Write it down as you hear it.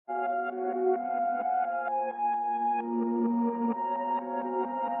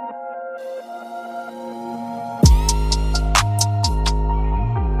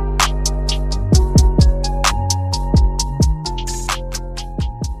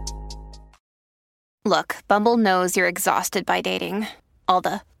Look, Bumble knows you're exhausted by dating. All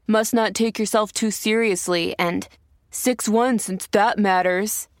the must not take yourself too seriously and 6'1" since that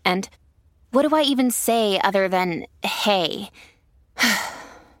matters. And what do I even say other than hey?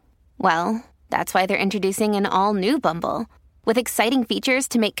 Well, that's why they're introducing an all-new Bumble with exciting features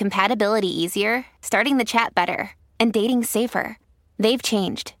to make compatibility easier, starting the chat better, and dating safer. They've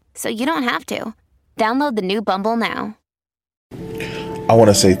changed, so you don't have to. Download the new Bumble now. I want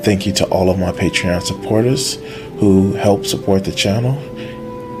to say thank you to all of my Patreon supporters who help support the channel.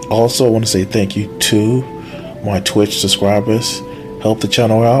 Also, I want to say thank you to my Twitch subscribers. Help the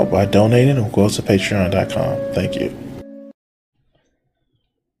channel out by donating or go to patreon.com. Thank you.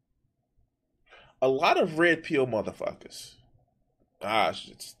 A lot of red pill motherfuckers. I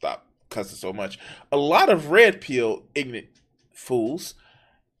should stop cussing so much. A lot of red pill ignorant fools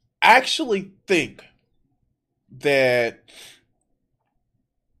actually think that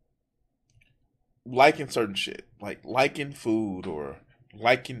liking certain shit, like liking food or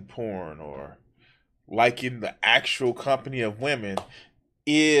liking porn or liking the actual company of women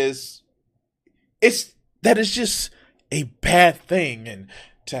is just a bad thing, and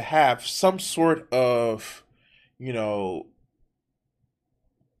to have some sort of,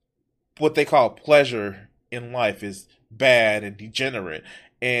 what they call pleasure in life is bad and degenerate.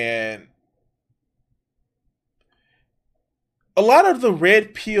 And a lot of the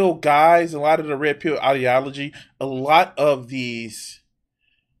red pill guys, a lot of the red pill ideology, a lot of these,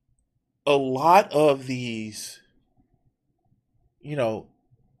 thought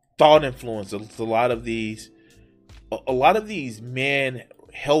influencers, a lot of these man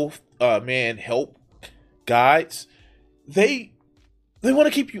help guides, they want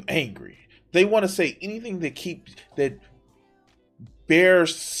to keep you angry. They want to say anything that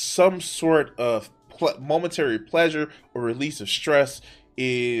bears some sort of momentary pleasure or release of stress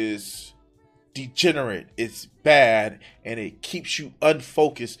is degenerate, it's bad, and it keeps you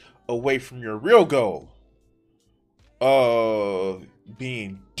unfocused away from your real goal of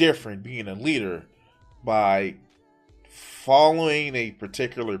being different, being a leader, by following a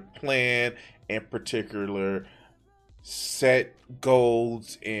particular plan and particular set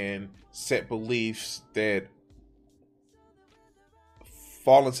goals and set beliefs that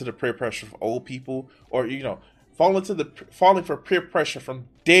fall into the peer pressure of old people, or falling for peer pressure from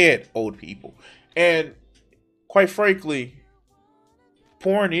dead old people. And quite frankly,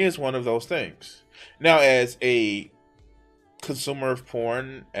 porn is one of those things. Now, as a consumer of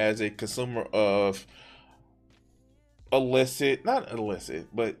porn, as a consumer of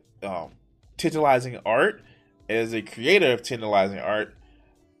tantalizing art, as a creator of tantalizing art,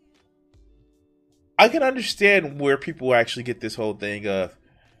 I can understand where people actually get this whole thing of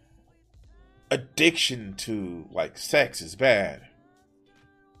addiction to like sex is bad.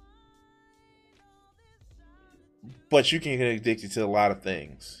 But you can get addicted to a lot of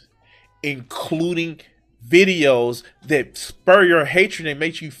things, including videos that spur your hatred and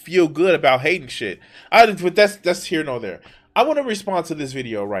make you feel good about hating shit. But that's here nor there. I want to respond to this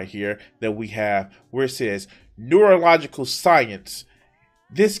video right here that we have where it says neurological science.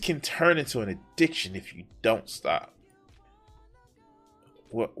 This can turn into an addiction if you don't stop.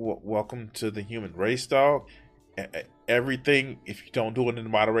 Welcome to the human race, dog. Everything, if you don't do it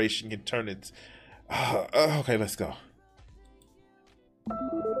in moderation, can turn it. Okay, let's go.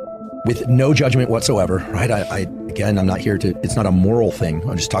 With no judgment whatsoever, right? I'm not here to, it's not a moral thing.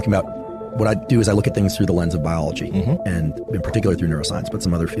 I'm just talking about what I do is I look at things through the lens of biology, and in particular through neuroscience, but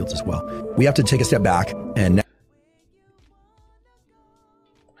some other fields as well. We have to take a step back and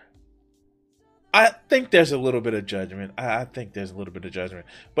I think there's a little bit of judgment.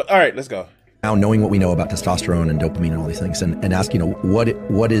 But all right, let's go. Now, knowing what we know about testosterone and dopamine and all these things, and ask,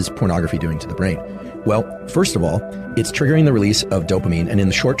 what is pornography doing to the brain? Well, first of all, it's triggering the release of dopamine and in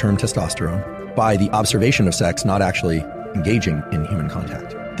the short term testosterone by the observation of sex, not actually engaging in human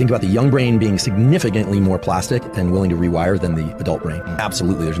contact. Think about the young brain being significantly more plastic and willing to rewire than the adult brain.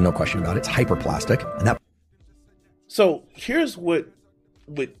 Absolutely, there's no question about it. It's hyperplastic. So here's what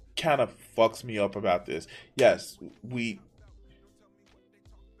kind of fucks me up about this. Yes, we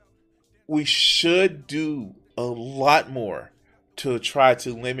should do a lot more to try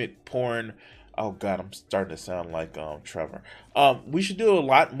to limit porn. Oh God, I'm starting to sound like Trevor. We should do a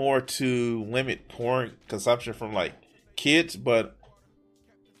lot more to limit porn consumption from like kids. But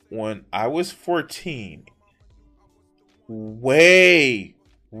when I was 14, way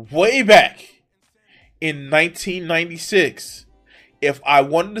back in 1996, if I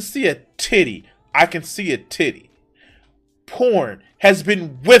wanted to see a titty, I can see a titty. Porn has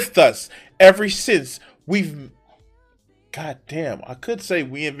been with us ever since God damn, I could say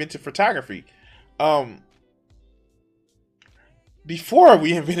we invented photography. Before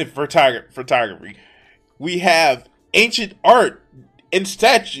we invented photography, we have ancient art and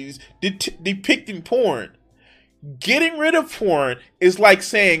statues depicting porn. Getting rid of porn is like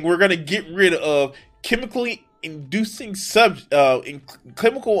saying we're going to get rid of chemically inducing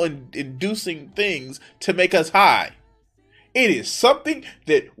inducing things to make us high. It is something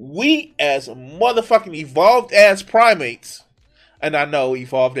that we as motherfucking evolved as primates, and I know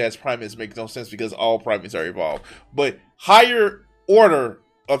evolved as primates makes no sense because all primates are evolved, but higher order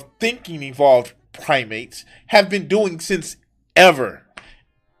of thinking evolved primates have been doing since ever.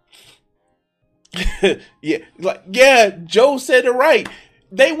 Joe said it right.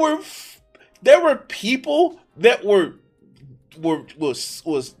 There were people that were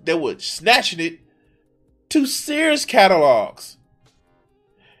snatching it to Sears catalogs.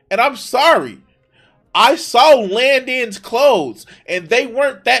 And I'm sorry, I saw Landon's clothes and they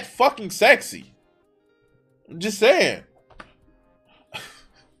weren't that fucking sexy. I'm just saying.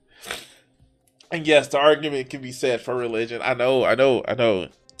 And yes, the argument can be said for religion. I know.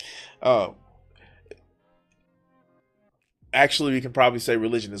 Actually, we can probably say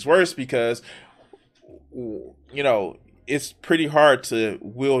religion is worse because, it's pretty hard to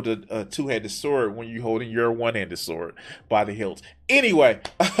wield a two-handed sword when you're holding your one-handed sword by the hilt. Anyway,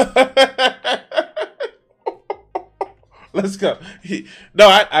 let's go. No,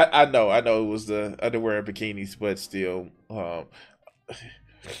 I know it was the underwear and bikinis, but still,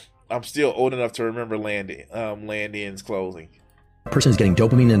 I'm still old enough to remember Landon's clothing. A person is getting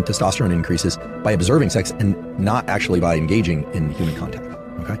dopamine and testosterone increases by observing sex and not actually by engaging in human contact.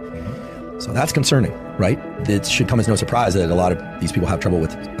 Okay? So that's concerning, right? It should come as no surprise that a lot of these people have trouble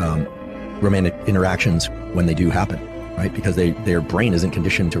with romantic interactions when they do happen, right? Because their brain isn't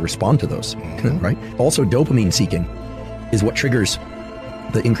conditioned to respond to those, right? Also, dopamine seeking is what triggers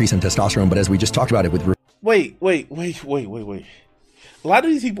the increase in testosterone. But as we just talked about it with... Wait. A lot of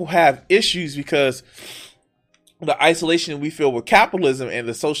these people have issues because the isolation we feel with capitalism and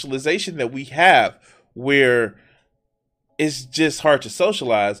the socialization that we have, where it's just hard to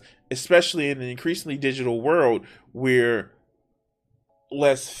socialize, especially in an increasingly digital world where,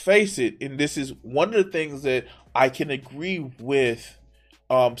 let's face it, and this is one of the things that I can agree with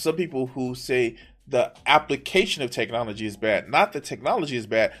some people who say the application of technology is bad. Not that technology is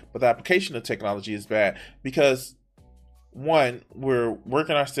bad, but the application of technology is bad because, one, we're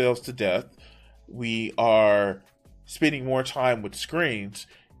working ourselves to death. We are spending more time with screens,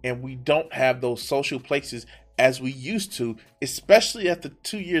 and we don't have those social places as we used to, especially after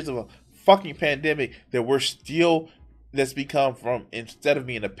 2 years of a fucking pandemic that's become from, instead of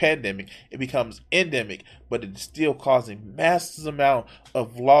being a pandemic, it becomes endemic, but it's still causing massive amount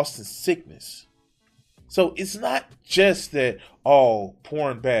of loss and sickness. So it's not just that,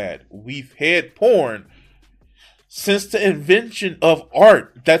 porn bad. We've had porn since the invention of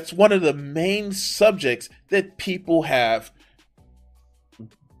art. That's one of the main subjects that people have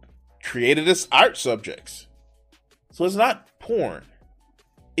created as art subjects. So it's not porn.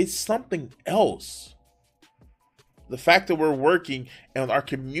 It's something else. The fact that we're working and our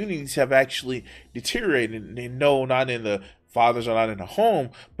communities have actually deteriorated, and no, not in the fathers are not in the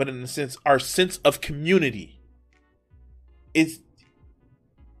home, but in the sense, our sense of community is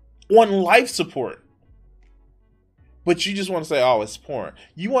on life support. But you just want to say, it's porn.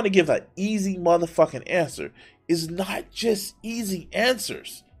 You want to give an easy motherfucking answer. It's not just easy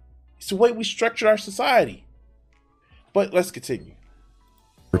answers. It's the way we structure our society. But let's continue.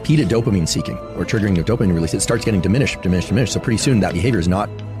 Repeated dopamine seeking or triggering of dopamine release, it starts getting diminished. So pretty soon that behavior is not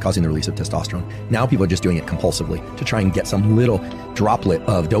causing the release of testosterone. Now people are just doing it compulsively to try and get some little droplet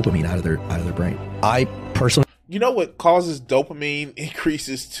of dopamine out of their brain. I personally... You know what causes dopamine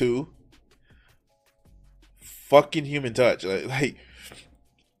increases too? Fucking human touch. Like,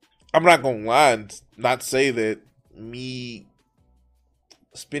 I'm not gonna lie and not say that me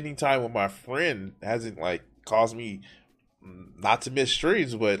spending time with my friend hasn't caused me not to miss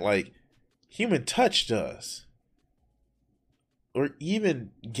streams, but human touch does. Or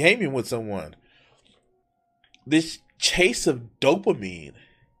even gaming with someone. This chase of dopamine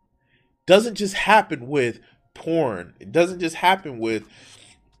doesn't just happen with porn. It doesn't just happen with...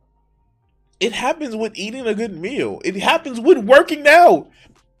 It happens with eating a good meal. It happens with working out.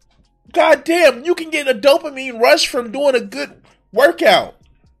 God damn, you can get a dopamine rush from doing a good workout.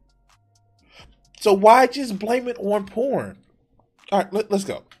 So why just blame it on porn? All right, let's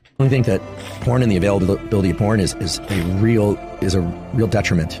go. I think that porn and the availability of porn is a real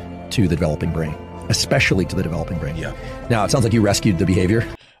detriment to the developing brain, especially to the developing brain. Yeah. Now, it sounds like you rescued the behavior.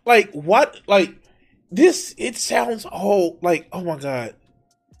 What? This, it sounds oh my God.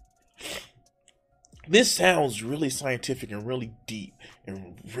 this sounds really scientific and really deep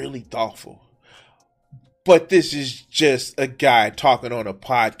and really thoughtful. But this is just a guy talking on a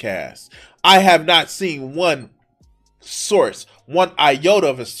podcast. I have not seen one source, one iota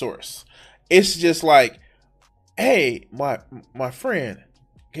of a source. It's just like, hey, my friend,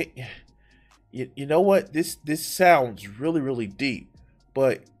 you know what? This sounds really, really deep,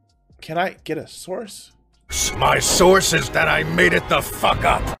 but can I get a source? My source is that I made it the fuck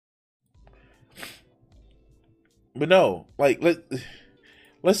up. But no, like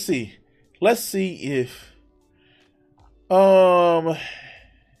let's see if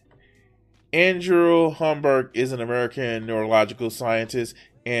Andrew Humberg is an American neurological scientist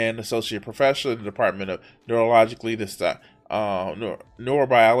and associate professor in the Department of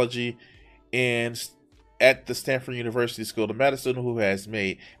Neurobiology and at the Stanford University School of Medicine, who has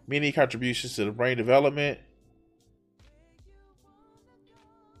made many contributions to the brain development.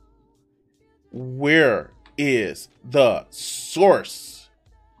 Where is the source?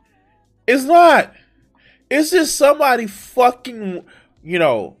 It's not. It's just somebody fucking,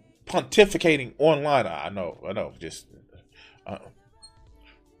 pontificating online. I know. Just,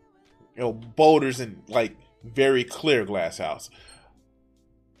 boulders in like very clear glass house.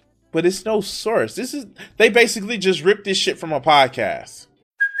 But it's no source. They basically just ripped this shit from a podcast.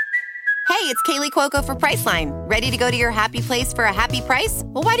 Hey, it's Kaylee Cuoco for Priceline. Ready to go to your happy place for a happy price?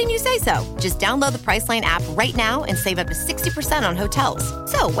 Well, why didn't you say so? Just download the Priceline app right now and save up to 60% on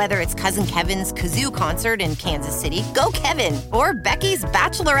hotels. So whether it's Cousin Kevin's Kazoo Concert in Kansas City, go Kevin, or Becky's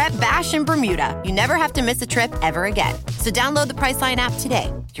Bachelorette Bash in Bermuda, you never have to miss a trip ever again. So download the Priceline app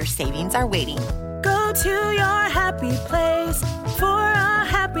today. Your savings are waiting. Go to your happy place for a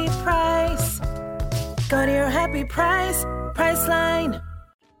happy price. Go to your happy price, Priceline.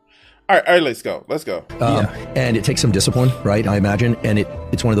 All right, let's go. And it takes some discipline, right? I imagine. And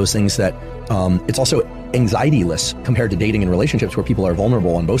it's one of those things that it's also anxiety-less compared to dating and relationships where people are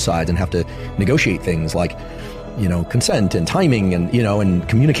vulnerable on both sides and have to negotiate things like, consent and timing and, and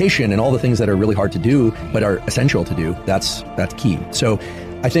communication and all the things that are really hard to do, but are essential to do. That's key. So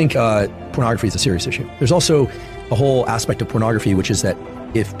I think pornography is a serious issue. There's also a whole aspect of pornography, which is that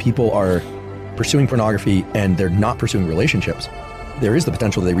if people are pursuing pornography and they're not pursuing relationships, there is the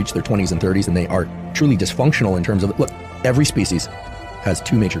potential that they reach their 20s and 30s and they are truly dysfunctional in terms of, look, every species has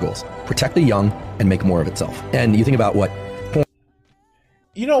two major goals: protect the young and make more of itself. And you think about what porn.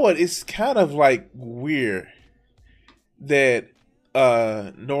 You know what? It's kind of like weird that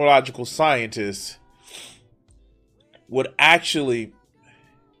neurological scientists would actually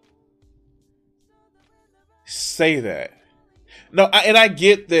say that. No, and I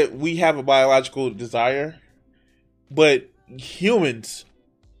get that we have a biological desire, but humans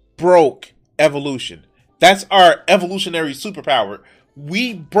broke evolution. That's our evolutionary superpower.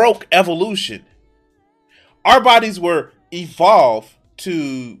 We broke evolution. Our bodies were evolved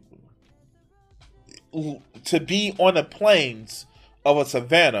to be on the plains of a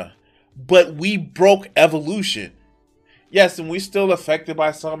savanna, but we broke evolution. Yes, and we're still affected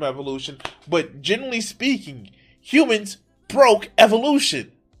by some evolution, but generally speaking, humans broke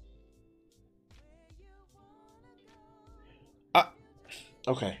evolution.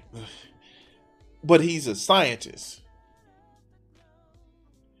 Okay. But he's a scientist.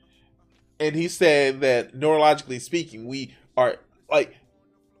 And he said that neurologically speaking, we are like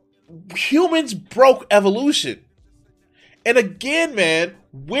humans broke evolution. And again, man,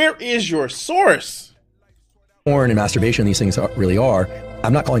 where is your source? Porn and masturbation, these things really are.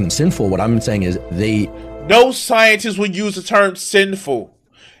 I'm not calling them sinful. What I'm saying is no scientist would use the term sinful.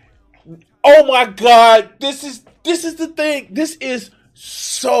 Oh my God. This is the thing. This is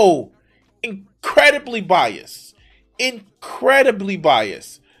so incredibly biased to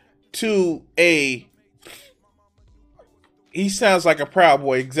he sounds like a Proud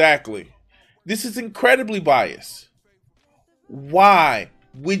Boy. Exactly. This is incredibly biased. Why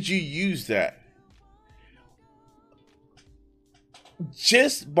would you use that?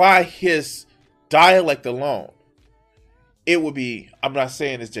 Just by his dialect alone, it would be, I'm not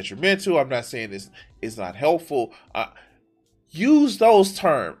saying it's detrimental. I'm not saying it's not helpful. Use those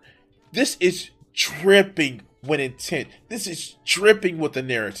terms. This is dripping with intent. This is dripping with the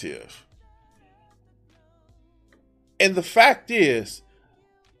narrative. And the fact is,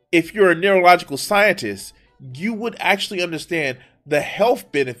 if you're a neurological scientist, you would actually understand the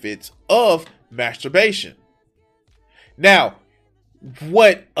health benefits of masturbation. Now,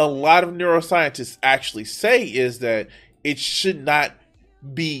 what a lot of neuroscientists actually say is that it should not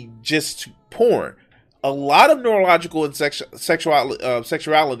be just porn. A lot of neurological and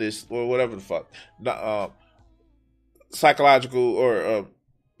sexualists or whatever the fuck, psychological or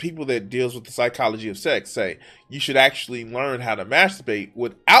people that deals with the psychology of sex say you should actually learn how to masturbate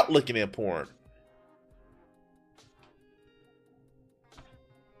without looking at porn.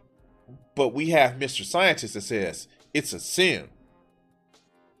 But we have Mr. Scientist that says it's a sin.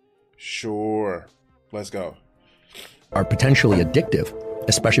 Sure. Let's go. Are potentially addictive,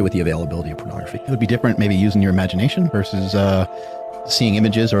 especially with the availability of pornography. It would be different maybe using your imagination versus seeing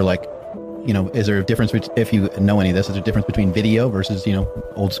images, or like, you know, is there a difference, if you know any of this, is there a difference between video versus, you know,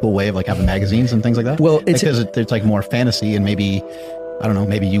 old school way of like having magazines and things like that? Well, it's because it's like more fantasy, and maybe, I don't know,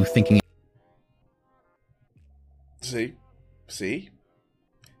 maybe you thinking. See?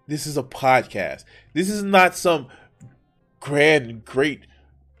 This is a podcast. This is not some grand, great,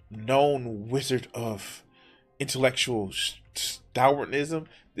 known wizard of intellectual Darwinism.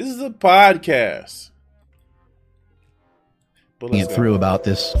 This is a podcast. But it through about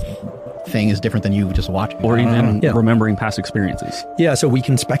this thing is different than you just watching, or even remembering past experiences. Yeah, so we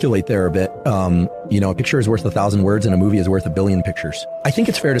can speculate there a bit. You know, a picture is worth 1,000 words and a movie is worth 1 billion pictures. I think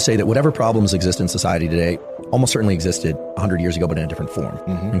it's fair to say that whatever problems exist in society today almost certainly existed 100 years ago, but in a different form.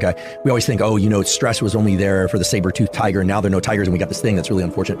 Mm-hmm. Okay, we always think, oh, you know, stress was only there for the saber-toothed tiger, and now there are no tigers, and we got this thing that's really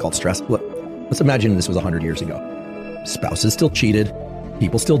unfortunate called stress. Look, let's imagine this was 100 years ago. Spouses still cheated,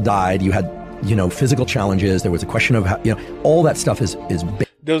 people still died. You had, you know, physical challenges. There was a question of how, you know, all that stuff is big.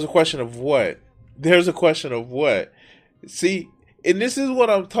 There's a question of what? There's a question of what? See, and this is what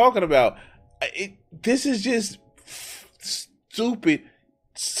I'm talking about. This is just stupid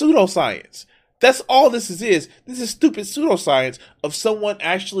pseudoscience. That's all this is. This is stupid pseudoscience of someone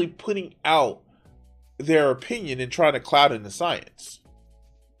actually putting out their opinion and trying to cloud into science.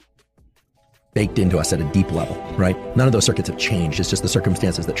 Baked into us at a deep level, right? None of those circuits have changed. It's just the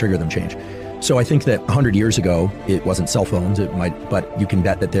circumstances that trigger them change. So I think that 100 years ago, it wasn't cell phones. It might, but you can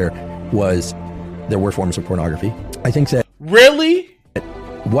bet that there were forms of pornography. I think that really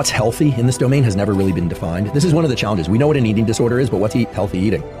what's healthy in this domain has never really been defined. This is one of the challenges. We know what an eating disorder is, but what's healthy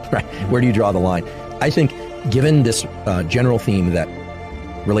eating, right? Where do you draw the line? I think given this general theme that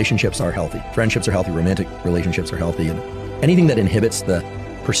relationships are healthy, friendships are healthy, romantic relationships are healthy, and anything that inhibits the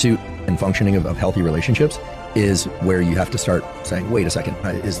pursuit and functioning of healthy relationships is where you have to start saying, wait a second,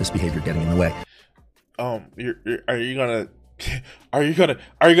 is this behavior getting in the way? Are you gonna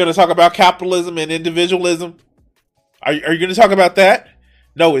talk about capitalism and individualism? Are you gonna talk about that?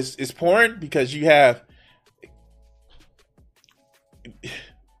 No, it's porn because you have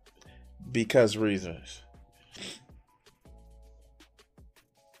because reasons.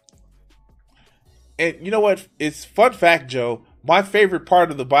 And you know what? It's fun fact, Joe. My favorite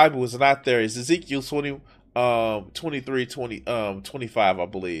part of the Bible is not there. It's Ezekiel 23, 25, I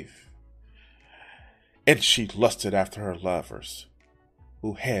believe. And she lusted after her lovers,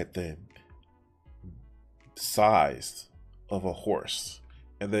 who had the size of a horse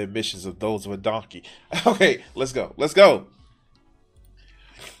and the emissions of those of a donkey. Okay, let's go.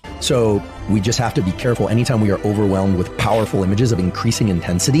 So we just have to be careful. Anytime we are overwhelmed with powerful images of increasing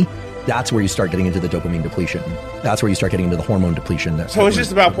intensity, that's where you start getting into the dopamine depletion. That's where you start getting into the hormone depletion. So it's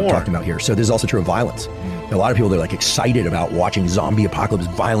just about porn. Talking about here. So this is also true of violence. A lot of people, they're like excited about watching zombie apocalypse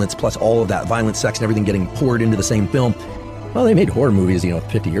violence, plus all of that violent sex and everything getting poured into the same film. Well, they made horror movies,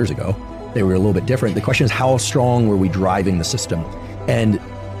 50 years ago. They were a little bit different. The question is, how strong were we driving the system? And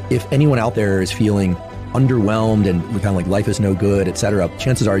if anyone out there is feeling underwhelmed and kind of like life is no good, etc.,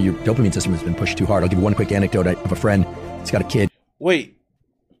 chances are your dopamine system has been pushed too hard. I'll give you one quick anecdote of a friend. He's got a kid. Wait.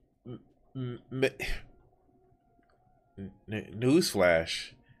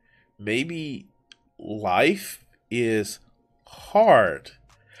 Newsflash. Maybe life is hard.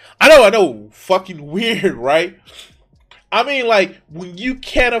 I know, fucking weird, right? I mean, like, when you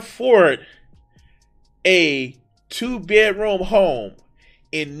can't afford a 2-bedroom home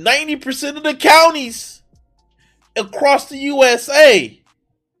in 90% of the counties across the USA.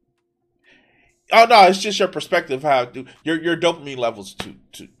 Oh no, it's just your perspective how your dopamine levels to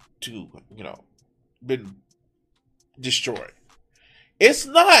been destroyed. It's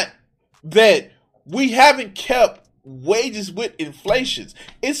not that we haven't kept wages with inflations.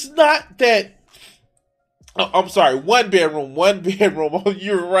 It's not that. I'm sorry, one bedroom. Oh,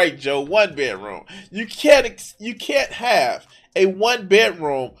 you're right, Joe. 1 bedroom. You can't have a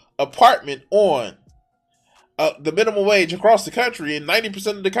 1-bedroom apartment on the minimum wage across the country in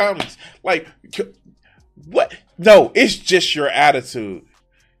 90% of the counties. Like, what? No, it's just your attitude.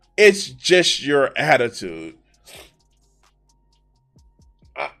 It's just your attitude.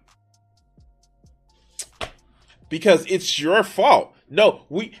 Because it's your fault. No.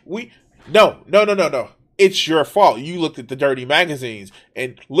 It's your fault. You looked at the dirty magazines,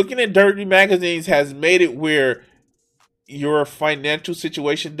 and looking at dirty magazines has made it where your financial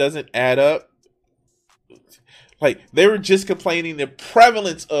situation doesn't add up. Like, they were just complaining the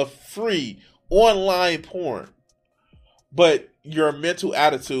prevalence of free online porn. But your mental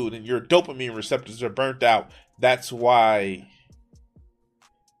attitude and your dopamine receptors are burnt out. That's why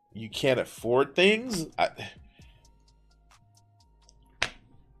you can't afford things.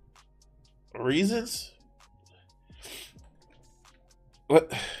 Reasons?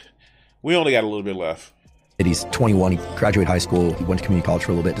 What? We only got a little bit left. He's 21. He graduated high school. He went to community college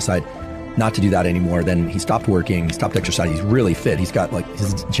for a little bit, decided not to do that anymore. Then he stopped working, he stopped exercising. He's really fit. He's got like,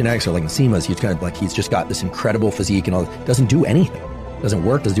 his genetics are like Nasima's. He's kind of like, he's just got this incredible physique and all. Doesn't do anything. Doesn't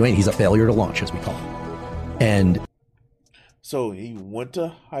work, doesn't do anything. He's a failure to launch, as we call him. And so he went to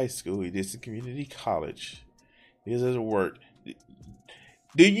high school. He did some community college. He doesn't work.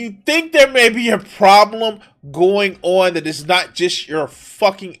 Do you think there may be a problem going on that is not just your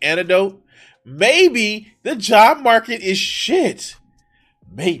fucking antidote? Maybe the job market is shit.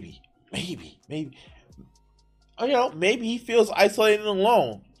 Maybe. You know, maybe he feels isolated and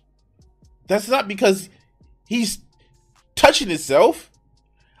alone. That's not because he's touching himself.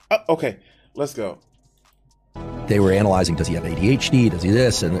 Okay, let's go. They were analyzing, does he have ADHD? Does he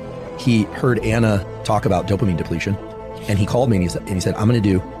this? And he heard Anna talk about dopamine depletion. And he called me and he said, I'm going to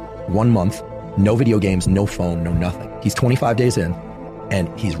do 1 month, no video games, no phone, no nothing. He's 25 days in and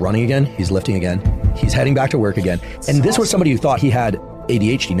he's running again. He's lifting again. He's heading back to work again. And this was somebody who thought he had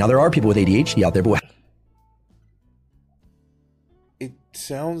ADHD. Now, there are people with ADHD out there, but it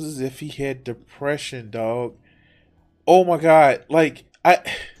sounds as if he had depression, dog. Oh my God. Like, I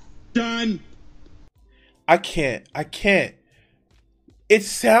can't. It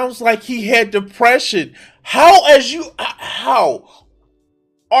sounds like he had depression. How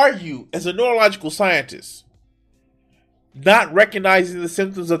are you, as a neurological scientist, not recognizing the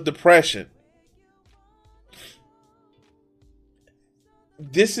symptoms of depression?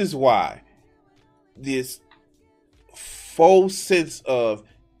 This is why this faux sense of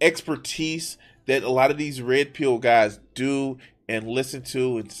expertise that a lot of these red pill guys do and listen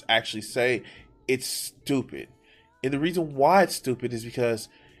to and actually say, it's stupid. And the reason why it's stupid is because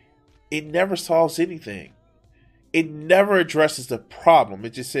it never solves anything. It never addresses the problem. It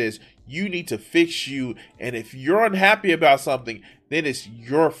just says, you need to fix you. And if you're unhappy about something, then it's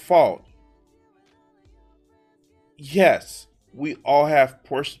your fault. Yes, we all have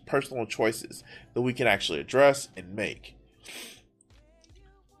personal choices that we can actually address and make.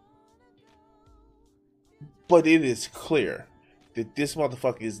 But it is clear that this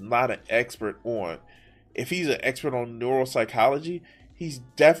motherfucker is not an expert on. If he's an expert on neuropsychology, he's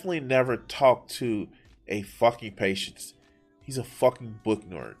definitely never talked to a fucking patient. He's a fucking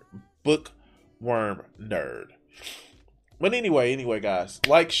bookworm nerd. But anyway, guys,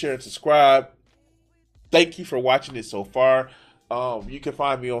 like, share, and subscribe. Thank you for watching it so far. You can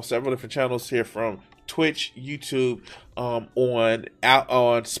find me on several different channels here, from Twitch, YouTube, on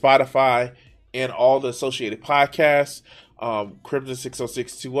Spotify, and all the associated podcasts. Crimson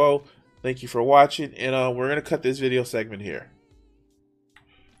 60620. Thank you for watching, and we're going to cut this video segment here.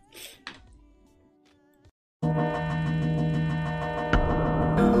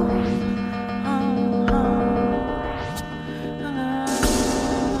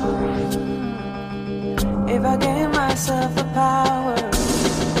 If I gave myself the power